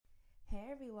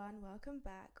everyone, welcome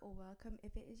back, or welcome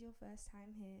if it is your first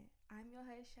time here. I'm your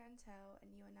host Chantel,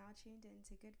 and you are now tuned in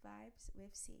to Good Vibes with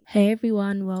C. Hey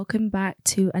everyone, welcome back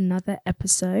to another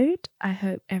episode. I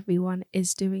hope everyone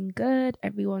is doing good,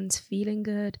 everyone's feeling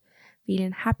good,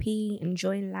 feeling happy,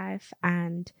 enjoying life.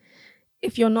 And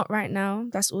if you're not right now,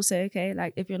 that's also okay.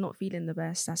 Like if you're not feeling the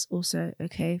best, that's also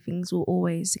okay. Things will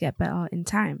always get better in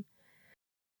time.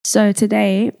 So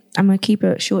today, I'm going to keep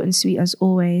it short and sweet as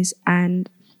always. And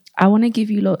I want to give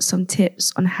you some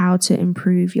tips on how to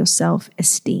improve your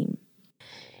self-esteem.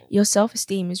 Your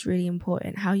self-esteem is really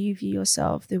important. How you view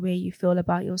yourself, the way you feel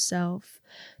about yourself,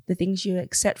 the things you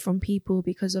accept from people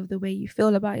because of the way you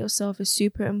feel about yourself is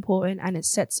super important, and it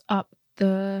sets up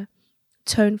the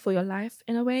tone for your life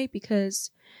in a way. Because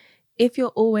if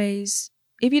you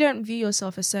don't view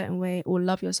yourself a certain way or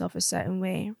love yourself a certain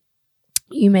way,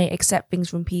 you may accept things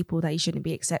from people that you shouldn't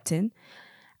be accepting.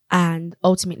 And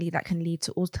ultimately that can lead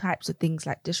to all types of things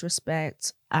like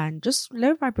disrespect and just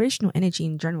low vibrational energy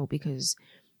in general, because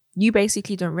you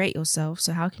basically don't rate yourself.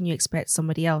 So how can you expect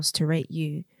somebody else to rate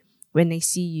you when they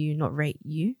see you not rate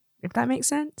you, if that makes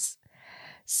sense?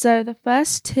 So the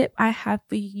first tip I have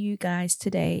for you guys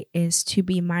today is to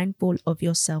be mindful of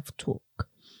your self-talk.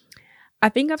 I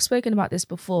think I've spoken about this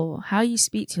before. How you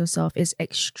speak to yourself is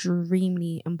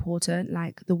extremely important.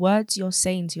 Like the words you're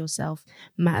saying to yourself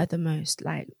matter the most,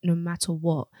 like no matter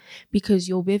what, because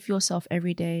you're with yourself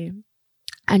every day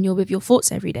and you're with your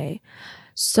thoughts every day.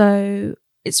 So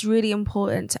it's really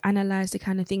important to analyze the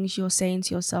kind of things you're saying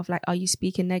to yourself. Like, are you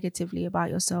speaking negatively about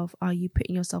yourself? Are you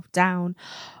putting yourself down?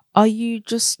 Are you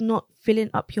just not filling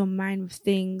up your mind with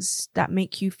things that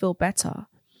make you feel better?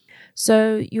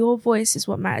 So your voice is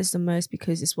what matters the most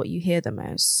because it's what you hear the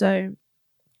most. So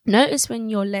notice when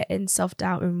you're letting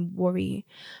self-doubt and worry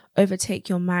overtake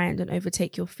your mind and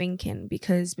overtake your thinking,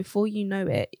 because before you know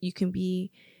it, you can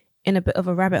be in a bit of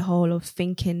a rabbit hole of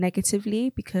thinking negatively,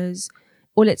 because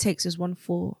all it takes is one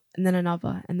thought and then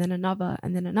another and then another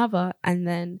and then another. And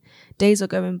then days are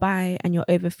going by and you're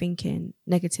overthinking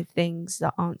negative things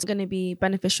that aren't going to be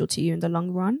beneficial to you in the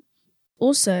long run.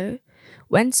 Also,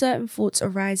 when certain thoughts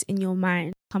arise in your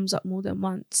mind, comes up more than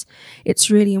once,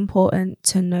 it's really important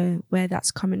to know where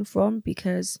that's coming from,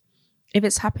 because if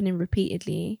it's happening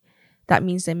repeatedly, that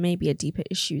means there may be a deeper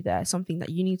issue there, something that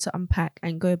you need to unpack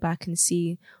and go back and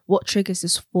see what triggers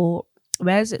this thought.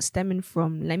 Where is it stemming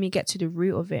from? Let me get to the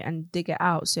root of it and dig it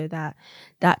out so that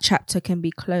that chapter can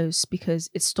be closed,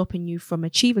 because it's stopping you from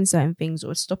achieving certain things,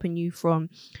 or it's stopping you from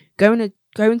going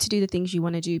to do the things you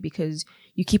want to do, because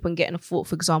you keep on getting a thought,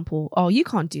 for example, oh, you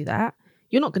can't do that.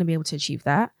 You're not going to be able to achieve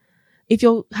that. If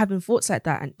you're having thoughts like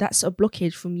that, and that's a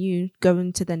blockage from you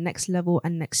going to the next level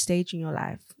and next stage in your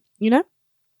life, you know?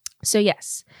 So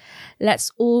yes,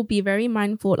 let's all be very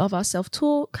mindful of our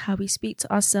self-talk, how we speak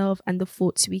to ourselves, and the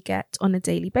thoughts we get on a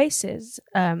daily basis.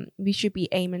 We should be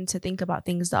aiming to think about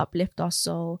things that uplift our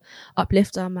soul,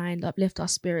 uplift our mind, uplift our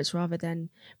spirits, rather than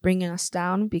bringing us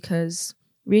down, because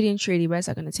really and truly, where's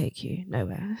that going to take you?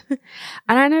 Nowhere. And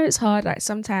I know it's hard. Like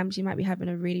sometimes you might be having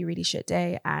a really, really shit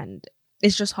day, and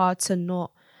it's just hard to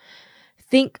not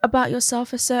think about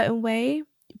yourself a certain way,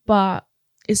 but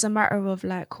it's a matter of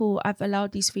like, cool, I've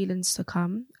allowed these feelings to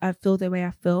come. I feel the way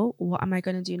I feel. What am I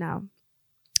going to do now?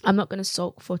 I'm not going to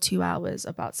sulk for 2 hours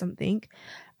about something.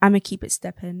 I'm going to keep it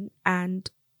stepping and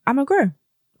I'm going to grow,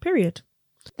 period.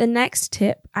 The next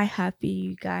tip I have for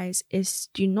you guys is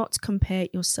do not compare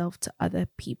yourself to other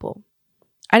people.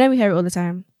 I know we hear it all the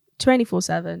time,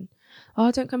 24/7.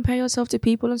 Oh, don't compare yourself to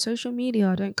people on social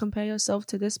media. Don't compare yourself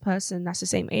to this person that's the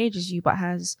same age as you, but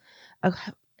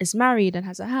is married and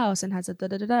has a house and has a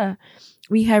da-da-da-da.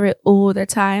 We hear it all the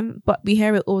time, but we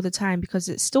hear it all the time because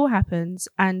it still happens,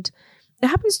 and it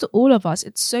happens to all of us.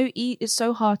 It's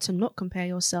so hard to not compare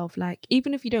yourself. Like,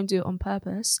 even if you don't do it on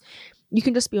purpose, you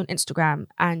can just be on Instagram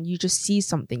and you just see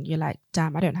something. You're like,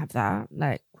 damn, I don't have that.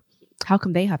 Like, how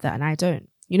come they have that and I don't?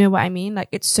 You know what I mean? Like,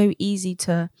 it's so easy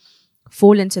to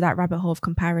fall into that rabbit hole of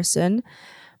comparison.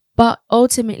 But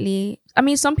ultimately, I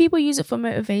mean, some people use it for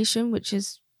motivation, which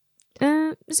is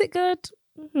it good?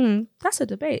 That's a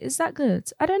debate. Is that good?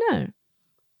 I don't know.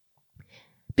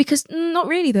 Because not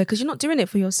really though, because you're not doing it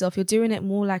for yourself. You're doing it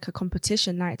more like a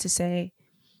competition, like to say,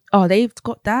 oh, they've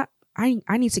got that.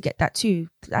 I need to get that too.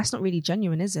 That's not really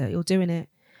genuine, is it? You're doing it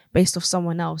based off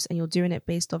someone else, and you're doing it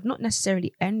based off not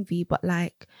necessarily envy, but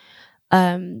like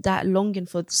that longing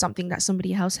for something that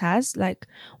somebody else has. Like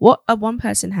what one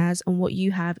person has and what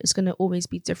you have is going to always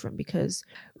be different, because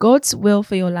God's will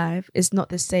for your life is not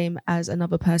the same as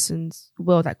another person's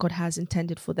will that God has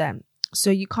intended for them. So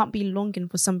you can't be longing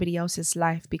for somebody else's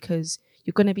life because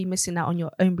you're going to be missing out on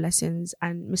your own blessings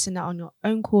and missing out on your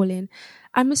own calling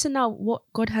and missing out what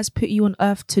God has put you on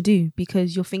earth to do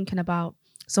because you're thinking about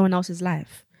someone else's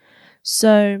life.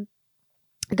 So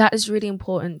that is really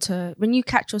important to, when you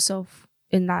catch yourself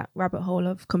in that rabbit hole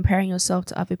of comparing yourself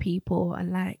to other people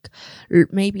and like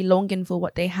maybe longing for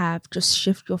what they have, just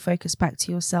shift your focus back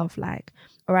to yourself. Like,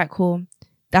 all right, cool.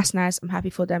 That's nice. I'm happy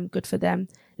for them. Good for them.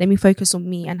 Let me focus on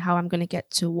me and how I'm going to get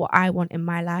to what I want in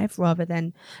my life rather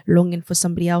than longing for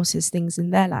somebody else's things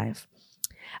in their life.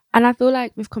 And I feel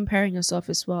like with comparing yourself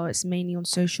as well, it's mainly on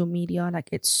social media. Like,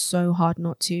 it's so hard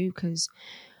not to, because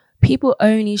people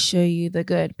only show you the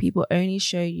good. People only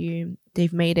show you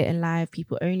they've made it in life.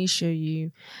 People only show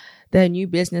you their new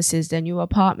businesses, their new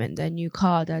apartment, their new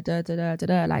car,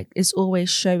 Like, it's always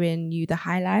showing you the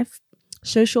high life.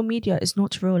 Social media is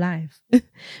not real life.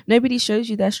 Nobody shows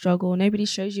you their struggle. Nobody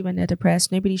shows you when they're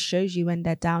depressed. Nobody shows you when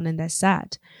they're down and they're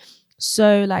sad.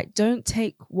 So like, don't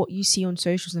take what you see on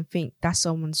socials and think that's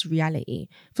someone's reality.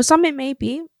 For some it may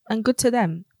be, and good to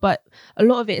them, but a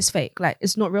lot of it is fake. Like,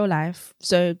 it's not real life.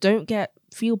 So don't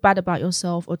feel bad about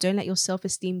yourself, or don't let your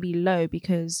self-esteem be low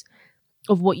because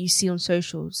of what you see on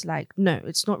socials. Like, no,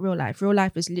 it's not real life. Real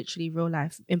life is literally real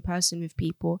life, in person with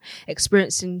people,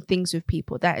 experiencing things with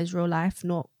people. That is real life,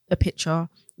 not a picture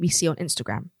we see on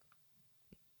Instagram.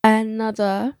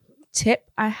 Another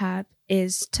tip I have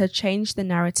is to change the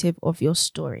narrative of your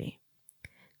story.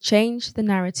 Change the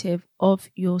narrative of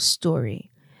your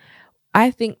story.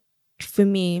 I think for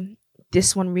me,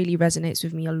 this one really resonates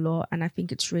with me a lot, and I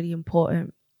think it's really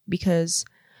important because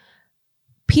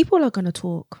people are going to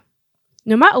talk.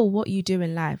 No matter what you do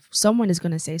in life, someone is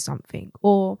going to say something.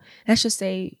 Or let's just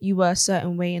say you were a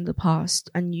certain way in the past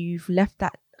and you've left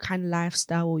that kind of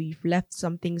lifestyle, or you've left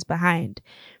some things behind.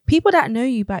 People that know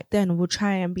you back then will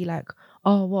try and be like,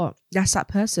 oh, what? That's that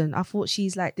person. I thought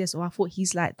she's like this, or I thought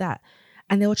he's like that.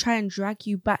 And they'll try and drag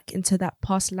you back into that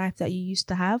past life that you used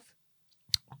to have.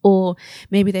 Or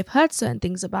maybe they've heard certain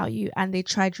things about you and they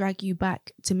try drag you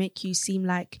back to make you seem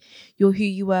like you're who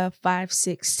you were 5,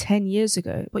 6, 10 years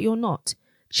ago, but you're not.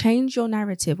 Change your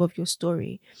narrative of your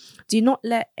story. Do not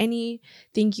let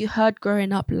anything you heard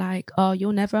growing up, like, oh,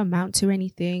 you'll never amount to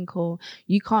anything, or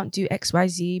you can't do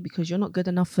XYZ because you're not good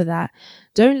enough for that.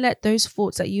 Don't let those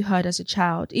thoughts that you heard as a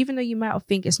child, even though you might have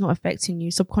think it's not affecting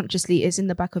you, subconsciously it's in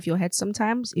the back of your head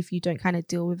sometimes if you don't kind of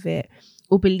deal with it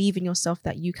or believe in yourself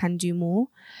that you can do more.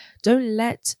 Don't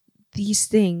let these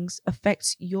things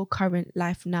affect your current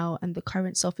life now and the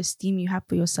current self-esteem you have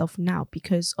for yourself now,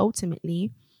 because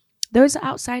ultimately those are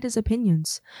outsiders'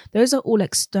 opinions. Those are all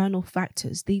external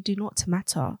factors. They do not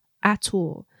matter at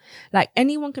all. Like,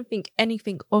 anyone can think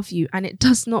anything of you and it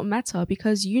does not matter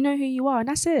because you know who you are and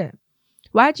that's it.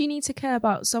 Why do you need to care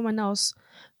about someone else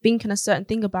thinking a certain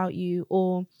thing about you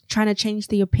or trying to change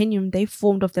the opinion they've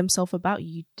formed of themselves about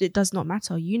you? It does not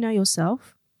matter. You know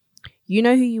yourself. You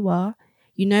know who you are.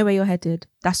 You know where you're headed.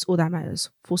 That's all that matters.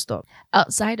 Full stop.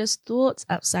 Outsiders' thoughts,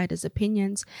 outsiders'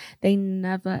 opinions, they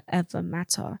never ever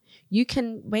matter. You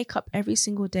can wake up every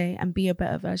single day and be a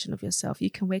better version of yourself. You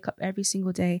can wake up every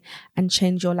single day and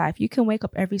change your life. You can wake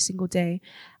up every single day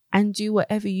and do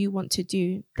whatever you want to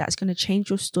do that's going to change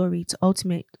your story to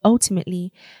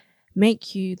ultimately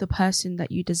make you the person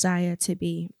that you desire to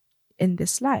be in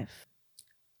this life.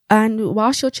 And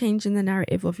whilst you're changing the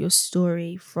narrative of your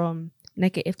story from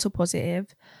negative to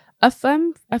positive,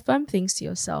 affirm things to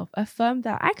yourself. Affirm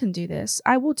that I can do this.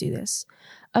 I will do this.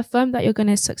 Affirm that you're going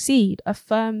to succeed.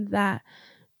 Affirm that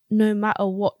no matter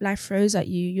what life throws at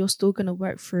you, you're still going to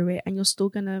work through it and you're still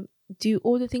going to do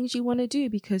all the things you want to do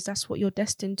because that's what you're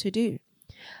destined to do.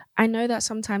 I know that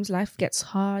sometimes life gets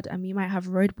hard and we might have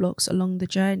roadblocks along the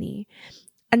journey.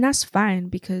 And that's fine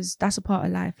because that's a part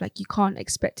of life. Like, you can't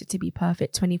expect it to be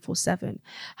perfect 24/7.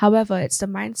 However, it's the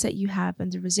mindset you have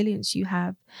and the resilience you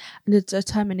have and the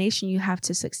determination you have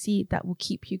to succeed that will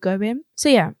keep you going. So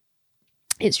yeah,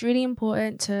 it's really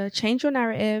important to change your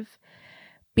narrative.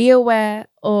 Be aware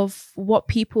of what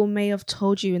people may have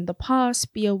told you in the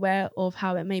past. Be aware of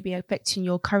how it may be affecting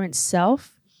your current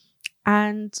self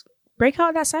and break out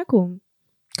of that cycle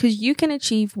because you can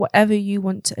achieve whatever you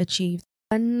want to achieve.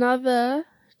 Another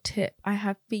tip I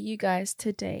have for you guys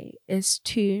today is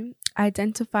to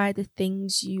identify the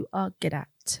things you are good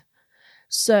at.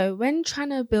 So when trying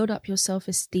to build up your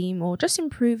self-esteem or just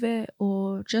improve it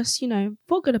or just,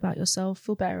 feel good about yourself,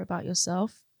 feel better about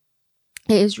yourself,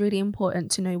 it is really important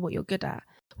to know what you're good at.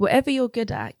 Whatever you're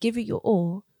good at, give it your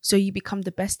all so you become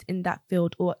the best in that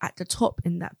field or at the top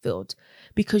in that field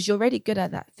because you're already good at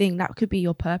that thing. That could be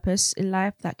your purpose in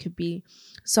life. That could be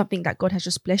something that God has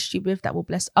just blessed you with that will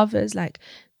bless others. Like,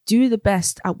 do the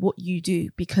best at what you do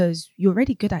because you're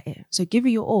already good at it. So give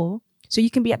it your all so you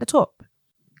can be at the top.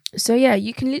 So yeah,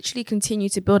 you can literally continue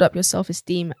to build up your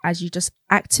self-esteem as you just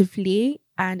actively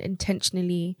and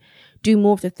intentionally do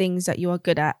more of the things that you are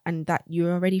good at and that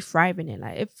you're already thriving in.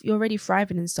 Like if you're already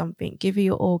thriving in something, give it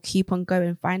your all, keep on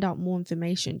going, find out more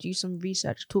information, do some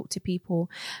research, talk to people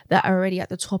that are already at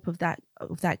the top of that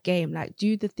game. Like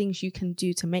do the things you can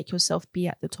do to make yourself be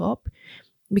at the top,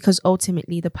 because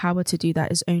ultimately the power to do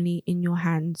that is only in your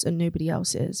hands and nobody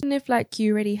else's. And if like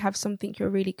you already have something you're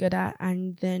really good at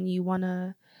and then you want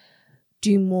to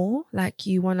do more, like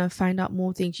you want to find out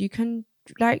more things, you can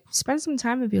like spend some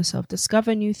time with yourself,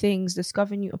 discover new things,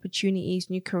 discover new opportunities,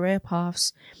 new career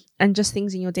paths, and just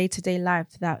things in your day-to-day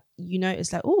life that you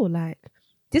notice like, oh, like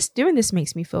doing this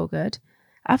makes me feel good.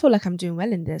 I feel like I'm doing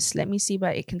well in this. Let me see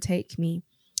where it can take me.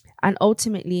 And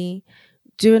ultimately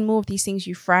doing more of these things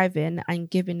you thrive in and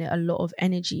giving it a lot of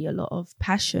energy, a lot of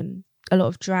passion, a lot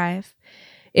of drive,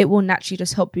 it will naturally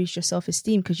just help boost your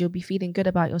self-esteem because you'll be feeling good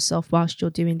about yourself whilst you're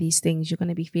doing these things. You're going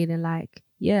to be feeling like,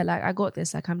 yeah, like I got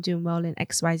this, like I'm doing well in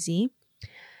XYZ.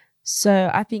 So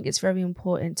I think it's very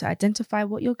important to identify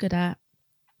what you're good at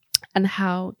and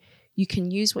how you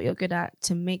can use what you're good at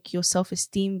to make your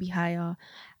self-esteem be higher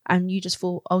and you just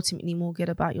feel ultimately more good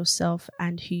about yourself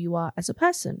and who you are as a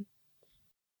person.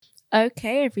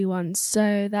 Okay, everyone.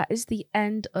 So that is the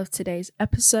end of today's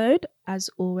episode. As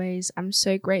always, I'm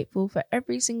so grateful for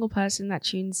every single person that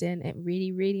tunes in. It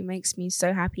really, really makes me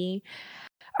so happy.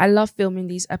 I love filming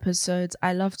these episodes.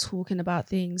 I love talking about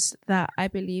things that I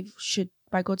believe should,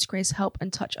 by God's grace, help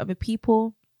and touch other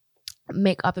people,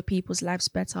 make other people's lives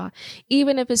better,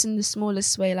 even if it's in the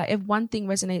smallest way. Like if one thing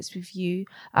resonates with you,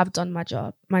 I've done my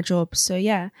job. So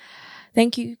yeah.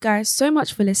 Thank you guys so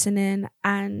much for listening,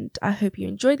 and I hope you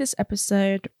enjoyed this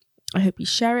episode. I hope you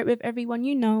share it with everyone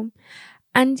you know.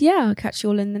 And yeah, I'll catch you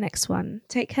all in the next one.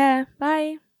 Take care.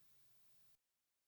 Bye.